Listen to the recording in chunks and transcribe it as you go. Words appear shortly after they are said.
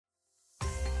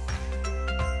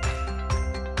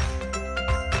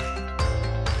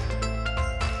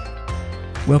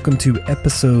Welcome to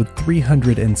episode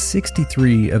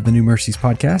 363 of the New Mercies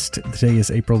podcast. Today is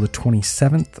April the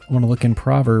 27th. I want to look in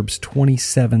Proverbs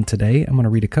 27 today. I'm going to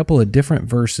read a couple of different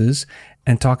verses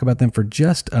and talk about them for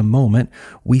just a moment.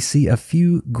 We see a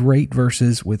few great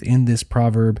verses within this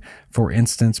proverb. For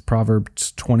instance,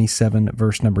 Proverbs 27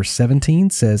 verse number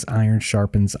 17 says, "Iron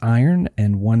sharpens iron,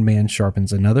 and one man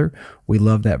sharpens another." We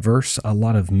love that verse. A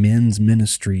lot of men's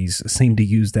ministries seem to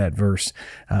use that verse.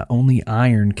 Only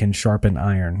iron can sharpen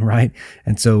iron, right?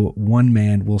 And so one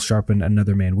man will sharpen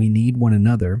another man. We need one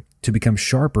another to become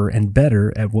sharper and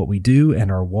better at what we do and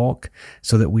our walk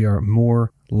so that we are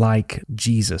more like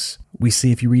Jesus. We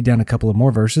see, if you read down a couple of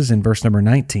more verses, in verse number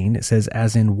 19, it says,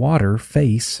 "As in water,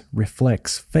 face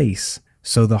reflects face,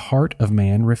 so the heart of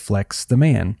man reflects the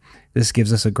man." This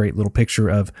gives us a great little picture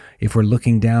of if we're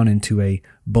looking down into a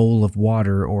bowl of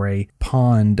water or a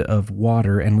pond of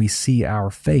water and we see our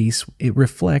face, it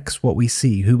reflects what we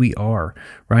see, who we are,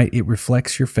 right? It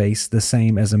reflects your face the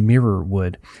same as a mirror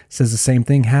would. It says the same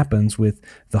thing happens with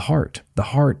the heart. The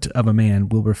heart of a man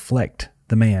will reflect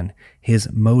the man, his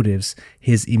motives,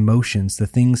 his emotions, the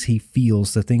things he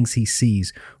feels, the things he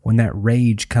sees. When that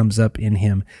rage comes up in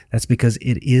him, that's because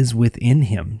it is within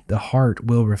him. The heart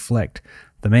will reflect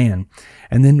the man.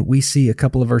 And then we see a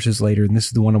couple of verses later, and this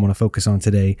is the one I want to focus on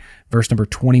today, verse number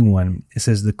 21. It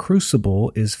says, "The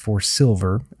crucible is for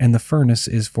silver, and the furnace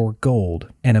is for gold,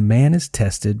 and a man is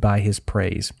tested by his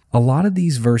praise." A lot of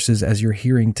these verses, as you're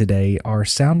hearing today, are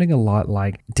sounding a lot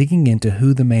like digging into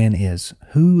who the man is.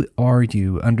 Who are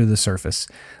you under the surface?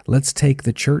 Let's take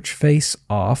the church face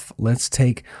off. Let's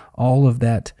take all of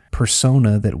that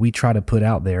persona that we try to put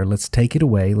out there. Let's take it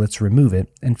away. Let's remove it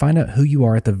and find out who you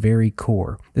are at the very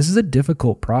core. This is a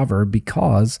difficult proverb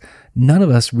because none of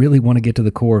us really want to get to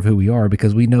the core of who we are,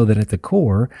 because we know that at the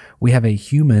core, we have a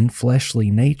human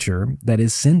fleshly nature that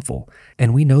is sinful,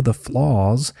 and we know the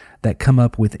flaws that come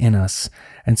up within us.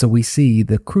 And so we see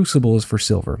the crucible is for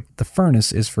silver. The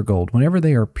furnace is for gold. Whenever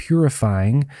they are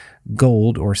purifying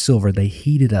gold or silver, they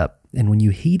heat it up. And when you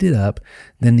heat it up,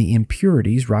 then the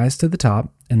impurities rise to the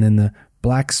top, and then the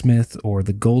blacksmith or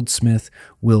the goldsmith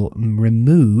will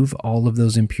remove all of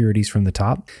those impurities from the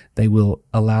top. They will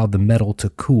allow the metal to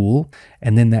cool,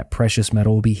 and then that precious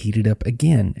metal will be heated up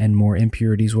again, and more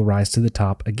impurities will rise to the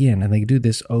top again. And they do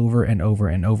this over and over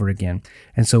and over again.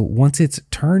 And so once it's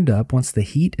turned up, once the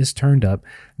heat is turned up,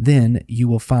 then you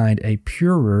will find a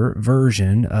purer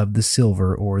version of the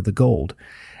silver or the gold.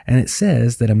 And it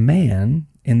says that a man,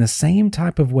 in the same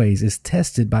type of ways, is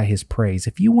tested by his praise.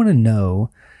 If you want to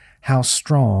know how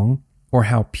strong or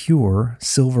how pure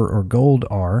silver or gold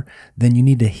are, then you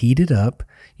need to heat it up.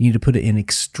 You need to put it in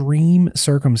extreme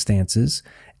circumstances,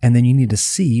 and then you need to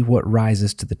see what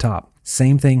rises to the top.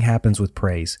 Same thing happens with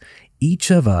praise.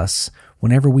 Each of us,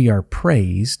 whenever we are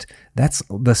praised, that's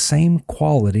the same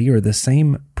quality or the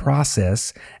same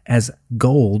process as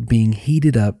gold being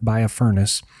heated up by a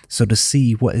furnace. So to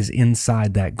see what is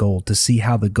inside that gold, to see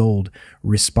how the gold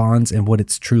responds and what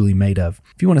it's truly made of.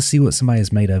 If you want to see what somebody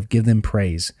is made of, give them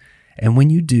praise. And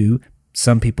when you do,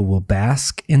 some people will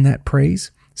bask in that praise.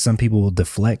 Some people will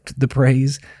deflect the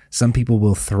praise. Some people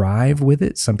will thrive with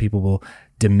it. Some people will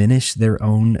diminish their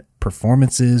own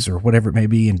performances or whatever it may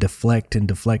be and deflect and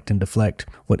deflect and deflect.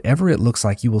 Whatever it looks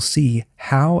like, you will see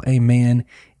how a man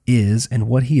is and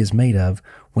what he is made of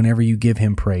whenever you give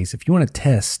him praise. If you want to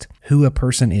test who a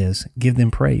person is, give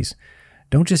them praise.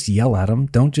 Don't just yell at them.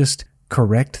 Don't just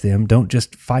correct them. Don't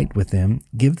just fight with them.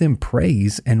 Give them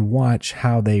praise and watch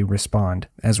how they respond.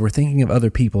 As we're thinking of other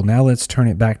people, now let's turn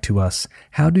it back to us.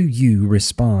 How do you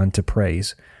respond to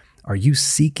praise? Are you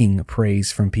seeking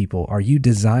praise from people? Are you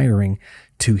desiring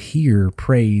to hear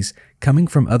praise coming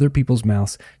from other people's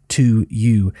mouths to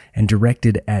you and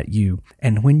directed at you?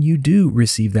 And when you do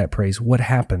receive that praise, what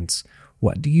happens?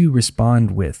 What do you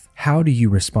respond with? How do you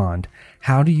respond?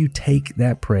 How do you take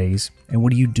that praise and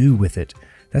what do you do with it?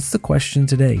 That's the question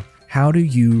today. How do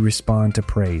you respond to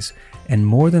praise? And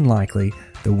more than likely,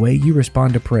 the way you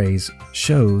respond to praise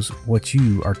shows what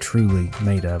you are truly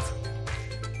made of.